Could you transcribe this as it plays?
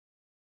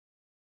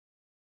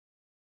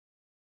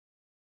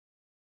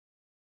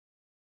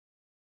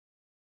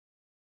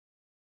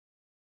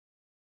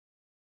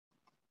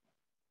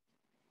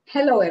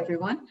Hello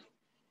everyone.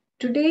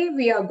 Today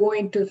we are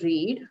going to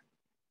read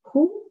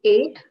Who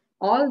Ate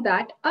All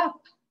That Up?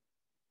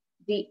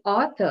 The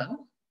author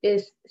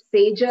is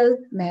Sejal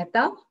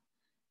Mehta.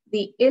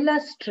 The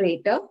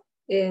illustrator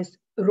is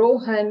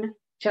Rohan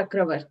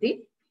Chakravarty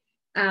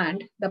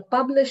and the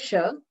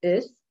publisher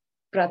is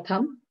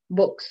Pratham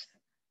Books.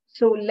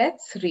 So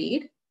let's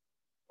read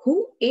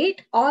Who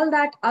Ate All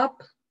That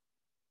Up?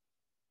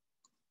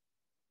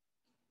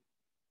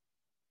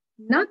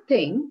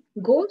 Nothing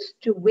goes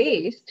to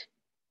waste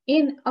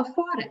in a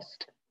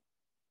forest.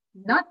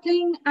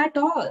 Nothing at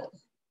all.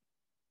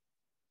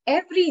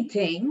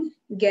 Everything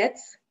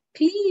gets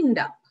cleaned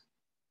up.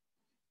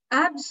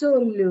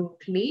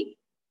 Absolutely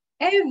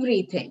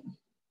everything.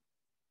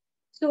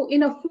 So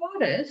in a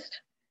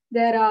forest,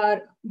 there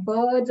are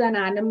birds and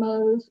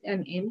animals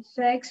and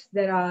insects.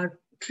 There are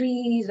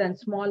trees and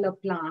smaller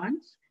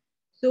plants.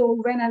 So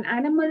when an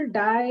animal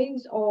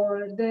dies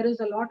or there is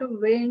a lot of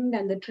wind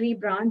and the tree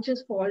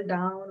branches fall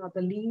down or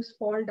the leaves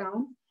fall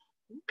down,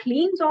 who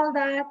cleans all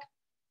that?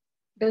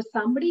 Does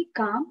somebody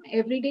come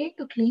every day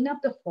to clean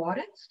up the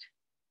forest?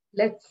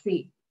 Let's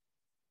see.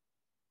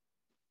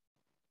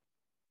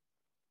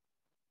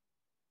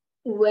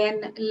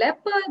 When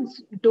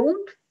leopards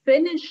don't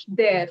finish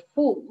their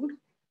food,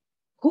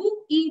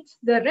 who eats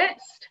the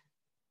rest?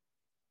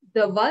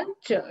 The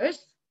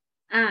vultures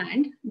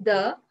and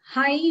the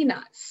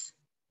hyenas.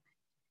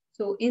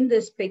 So in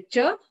this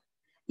picture,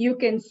 you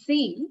can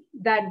see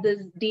that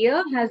this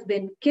deer has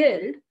been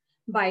killed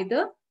by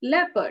the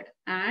leopard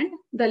and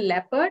the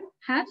leopard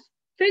has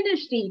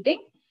finished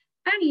eating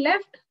and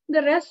left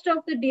the rest of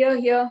the deer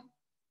here.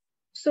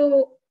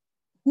 So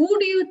who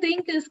do you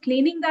think is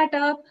cleaning that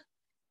up?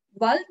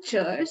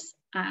 Vultures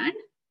and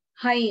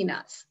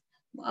hyenas.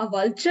 A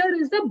vulture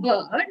is a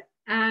bird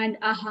and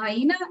a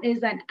hyena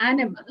is an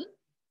animal,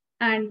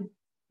 and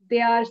they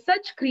are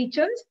such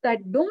creatures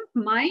that don't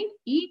mind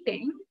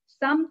eating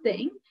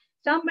something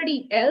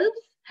somebody else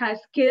has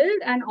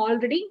killed and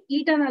already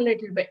eaten a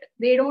little bit.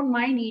 They don't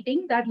mind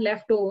eating that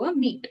leftover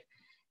meat.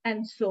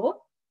 And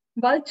so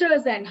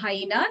vultures and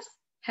hyenas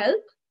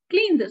help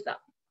clean this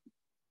up.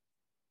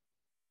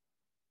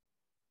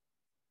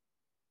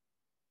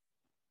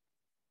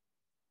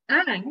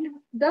 And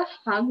the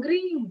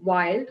hungry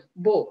wild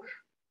boar.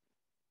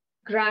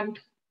 Grunt,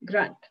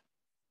 grunt.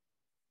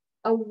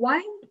 A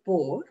wild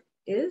boar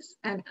is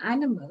an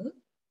animal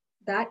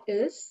that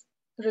is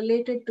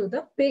related to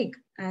the pig.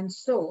 And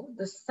so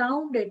the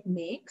sound it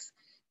makes,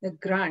 the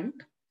grunt,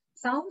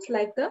 sounds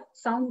like the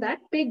sound that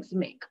pigs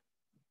make.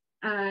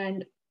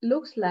 And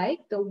looks like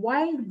the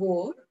wild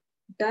boar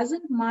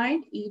doesn't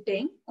mind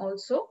eating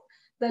also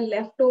the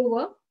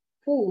leftover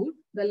food,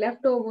 the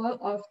leftover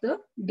of the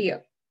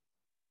deer.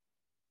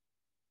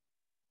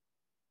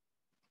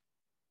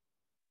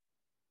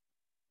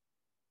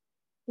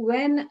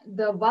 When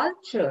the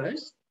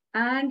vultures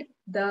and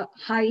the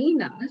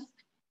hyenas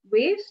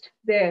waste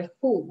their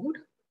food,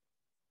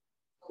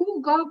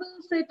 who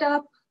gobbles it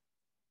up?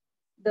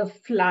 The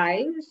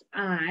flies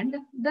and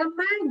the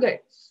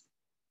maggots.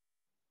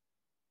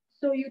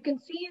 So you can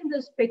see in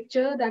this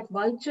picture that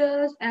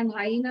vultures and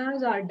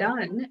hyenas are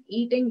done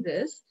eating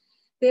this.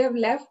 They have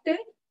left it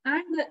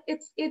and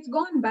it's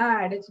gone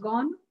bad, it's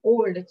gone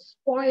old, it's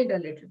spoiled a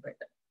little bit.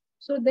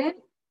 So then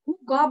who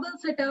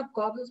gobbles it up?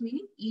 Gobbles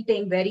meaning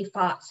eating very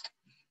fast.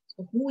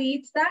 So who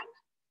eats that?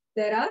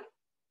 There are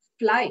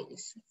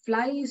flies.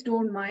 Flies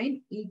don't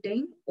mind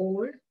eating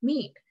old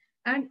meat,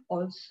 and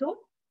also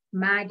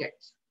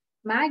maggots.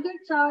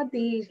 Maggots are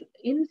these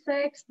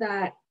insects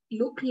that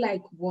look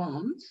like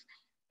worms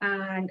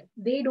and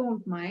they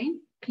don't mind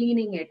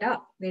cleaning it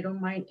up. They don't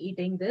mind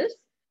eating this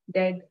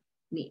dead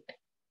meat.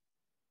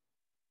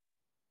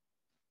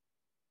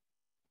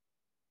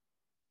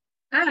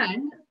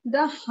 And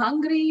the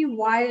hungry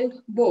wild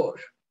boar.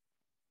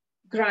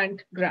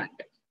 Grunt, grunt.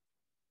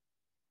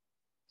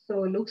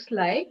 So looks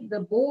like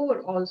the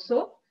boar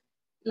also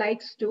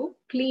likes to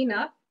clean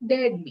up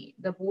dead meat.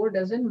 The boar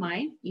doesn't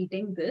mind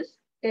eating this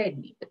dead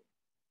meat.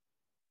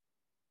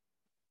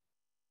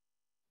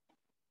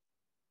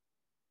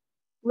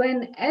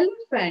 When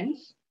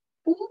elephants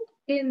poop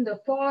in the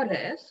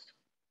forest,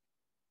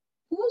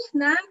 who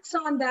snacks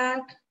on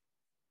that?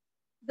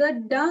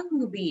 The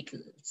dung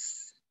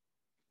beetles.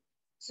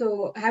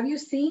 So have you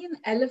seen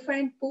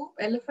elephant poop,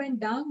 elephant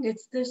dung?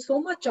 There's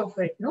so much of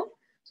it, no?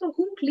 So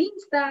who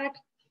cleans that?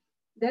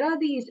 There are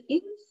these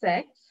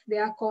insects, they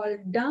are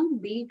called dung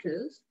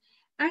beetles,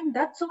 and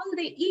that's all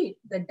they eat.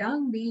 The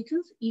dung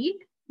beetles eat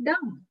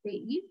dung. They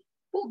eat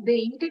poop. They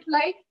eat it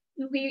like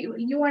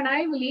you and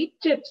I will eat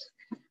chips.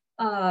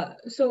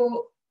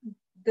 So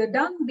the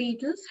dung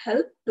beetles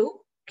help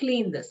to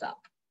clean this up.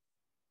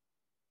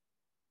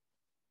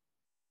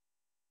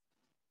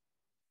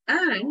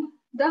 And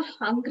the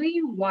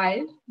hungry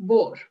wild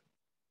boar.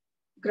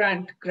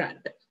 Grunt,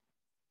 grunt.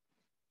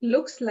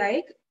 Looks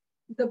like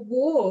the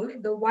boar,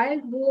 the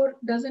wild boar,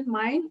 doesn't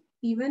mind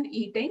even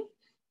eating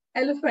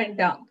elephant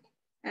dung.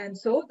 And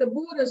so the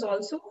boar is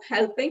also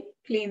helping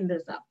clean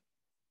this up.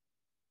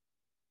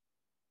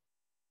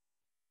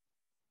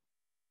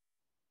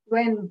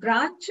 When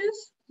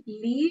branches,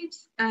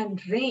 leaves, and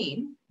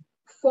rain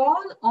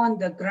fall on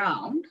the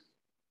ground,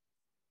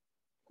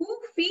 who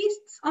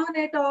feasts on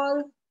it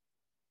all?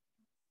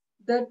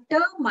 The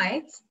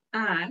termites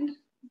and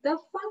the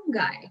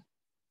fungi.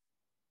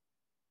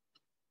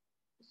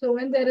 So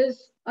when there is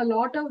a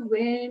lot of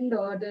wind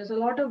or there's a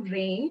lot of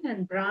rain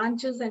and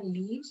branches and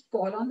leaves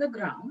fall on the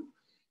ground,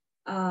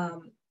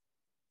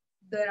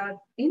 there are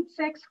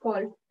insects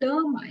called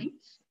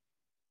termites.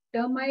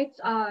 Termites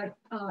are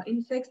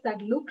insects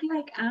that look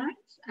like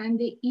ants and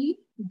they eat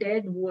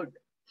dead wood.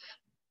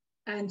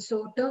 And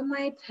so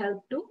termites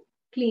help to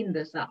clean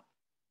this up.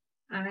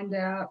 And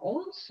there are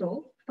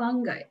also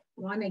fungi.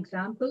 One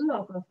example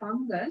of a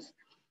fungus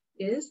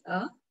is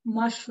a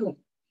mushroom.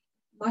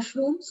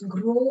 Mushrooms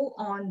grow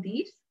on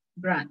these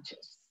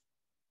branches.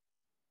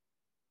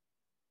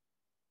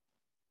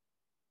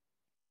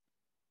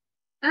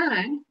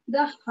 And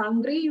the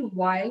hungry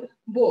wild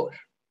boar.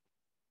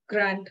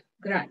 Grunt,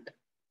 grunt.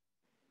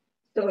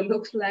 So it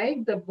looks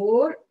like the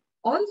boar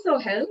also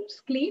helps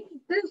clean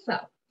this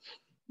up.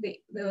 The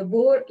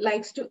boar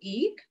likes to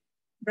eat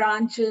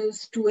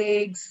branches,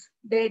 twigs,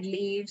 dead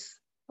leaves,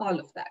 all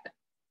of that.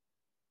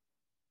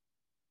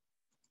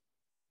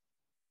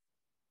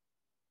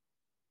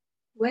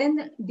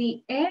 When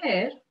the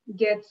air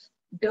gets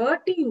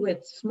dirty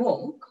with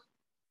smoke,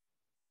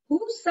 who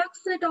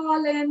sucks it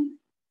all in?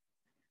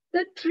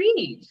 The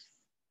trees.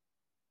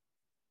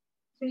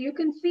 So you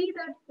can see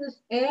that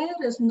this air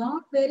is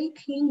not very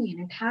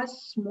clean. It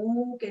has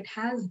smoke, it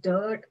has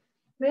dirt.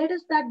 Where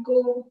does that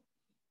go?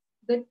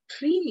 The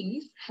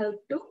trees help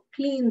to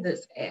clean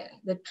this air.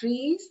 The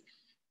trees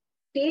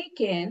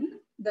take in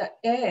the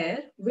air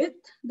with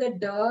the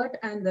dirt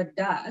and the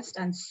dust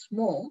and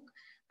smoke,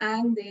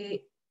 and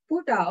they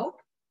put out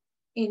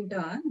in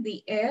turn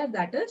the air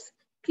that is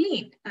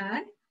clean,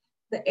 and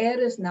the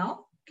air is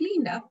now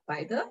cleaned up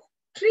by the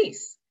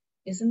trees.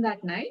 Isn't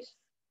that nice?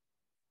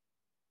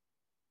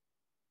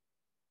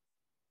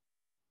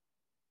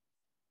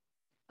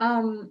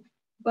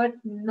 But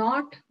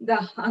not the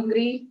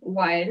hungry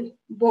wild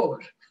boar.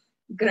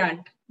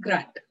 Grunt,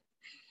 grunt.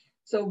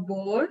 So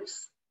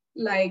boars,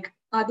 like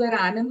other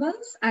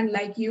animals and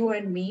like you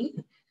and me,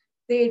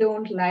 they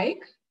don't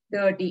like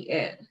dirty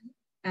air.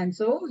 And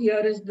so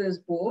here is this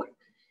boar.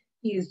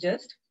 He is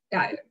just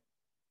tired.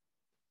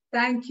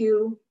 Thank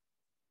you.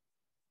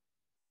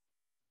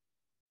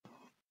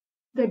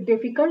 The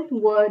difficult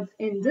words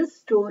in this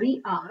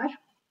story are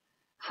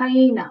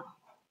hyena,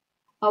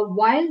 a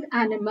wild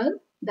animal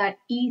that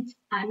eats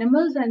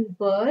animals and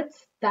birds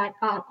that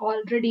are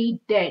already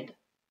dead.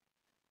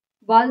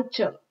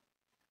 Vulture,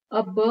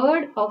 a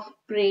bird of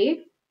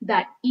prey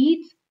that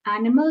eats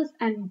animals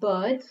and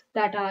birds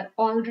that are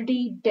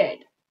already dead.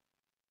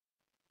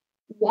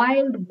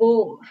 Wild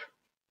boar,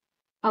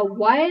 a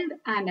wild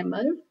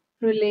animal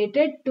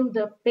related to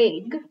the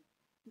pig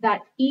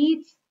that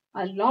eats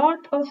a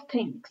lot of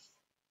things: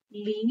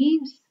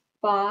 leaves,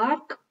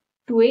 bark,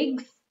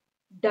 twigs,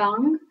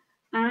 dung,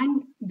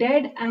 and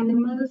dead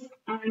animals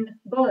and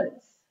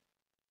birds.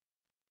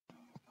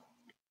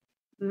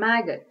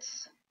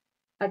 Maggots,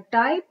 a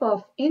type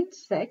of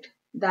insect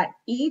that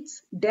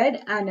eats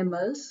dead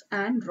animals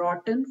and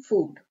rotten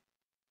food.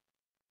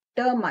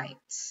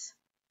 Termites,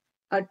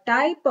 a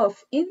type of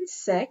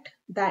insect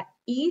that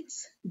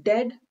eats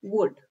dead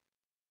wood.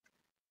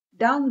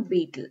 Dung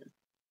beetle,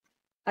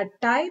 a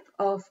type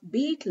of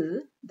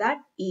beetle that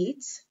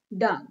eats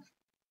dung.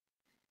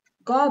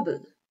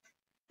 Gobble,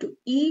 to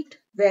eat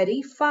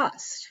very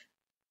fast.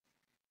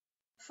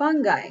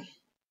 Fungi,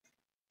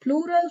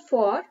 plural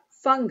for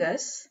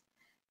fungus,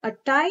 a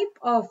type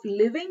of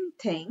living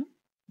thing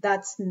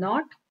that's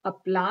not a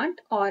plant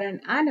or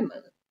an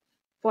animal.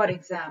 For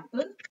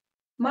example,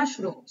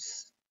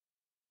 mushrooms.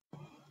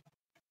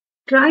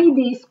 Try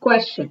these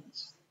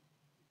questions.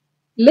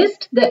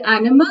 List the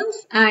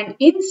animals and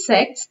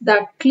insects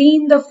that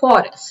clean the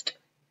forest.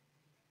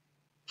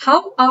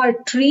 How are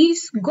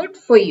trees good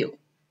for you?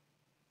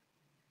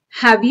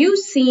 Have you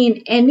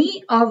seen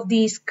any of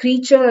these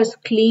creatures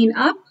clean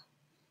up?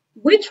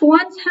 Which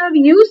ones have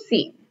you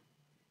seen?